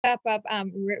wrap up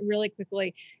really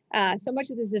quickly. So much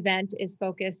of this event is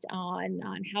focused on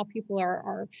how people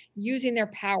are using their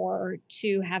power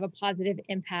to have a positive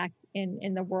impact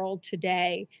in the world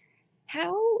today.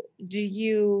 How do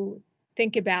you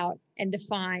think about and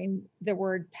define the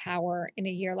word power in a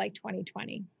year like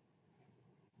 2020?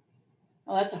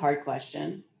 Oh, that's a hard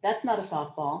question. That's not a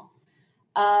softball.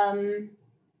 Um,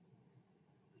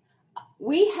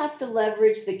 we have to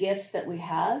leverage the gifts that we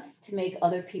have to make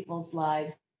other people's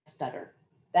lives better.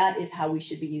 That is how we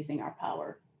should be using our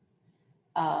power.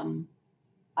 Um,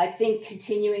 I think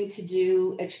continuing to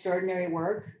do extraordinary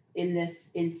work in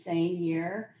this insane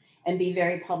year and be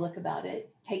very public about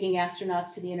it, taking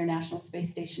astronauts to the International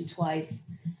Space Station twice,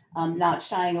 not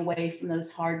shying away from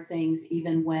those hard things,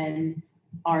 even when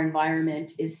our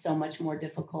environment is so much more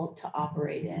difficult to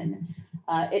operate in.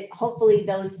 Hopefully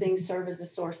those things serve as a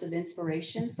source of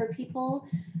inspiration for people,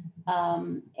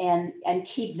 and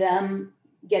keep them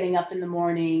getting up in the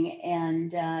morning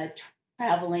and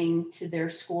traveling to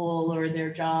their school or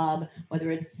their job,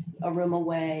 whether it's a room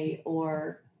away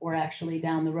or actually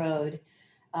down the road.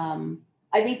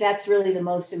 I think that's really the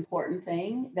most important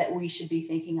thing that we should be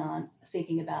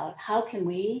thinking about. How can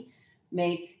we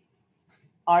make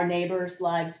our neighbors'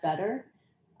 lives better,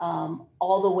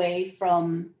 all the way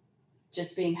from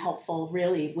just being helpful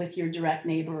really with your direct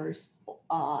neighbors,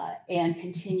 and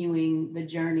continuing the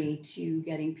journey to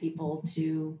getting people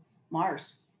to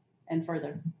Mars and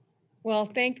further. Well,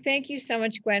 thank you so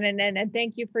much, Gwen, and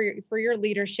thank you for your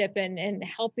leadership and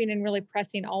helping and really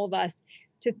pressing all of us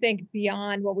to think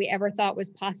beyond what we ever thought was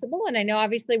possible. And I know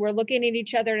obviously we're looking at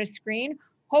each other at a screen.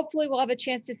 Hopefully, we'll have a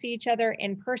chance to see each other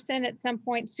in person at some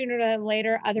point sooner than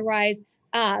later. Otherwise,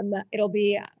 it'll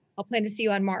be I'll plan to see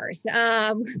you on Mars.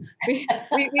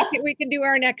 We can do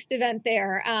our next event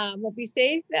there. We'll be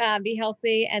safe, be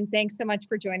healthy, and thanks so much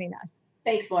for joining us.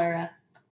 Thanks, Moira.